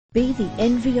Be the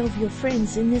envy of your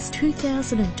friends in this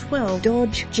 2012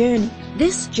 Dodge Journey.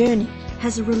 This Journey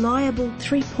has a reliable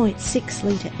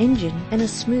 3.6-litre engine and a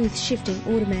smooth shifting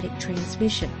automatic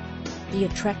transmission. The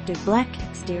attractive black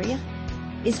exterior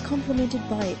is complemented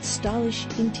by its stylish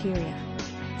interior.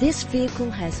 This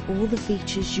vehicle has all the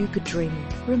features you could dream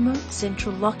of: remote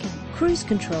central locking, cruise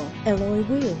control, alloy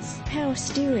wheels, power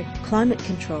steering, climate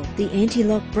control. The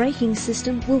anti-lock braking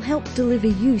system will help deliver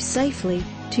you safely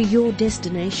to your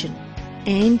destination,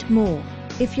 and more.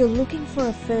 If you're looking for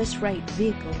a first-rate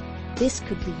vehicle, this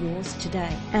could be yours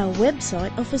today. Our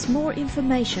website offers more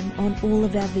information on all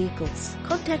of our vehicles.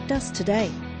 Contact us today.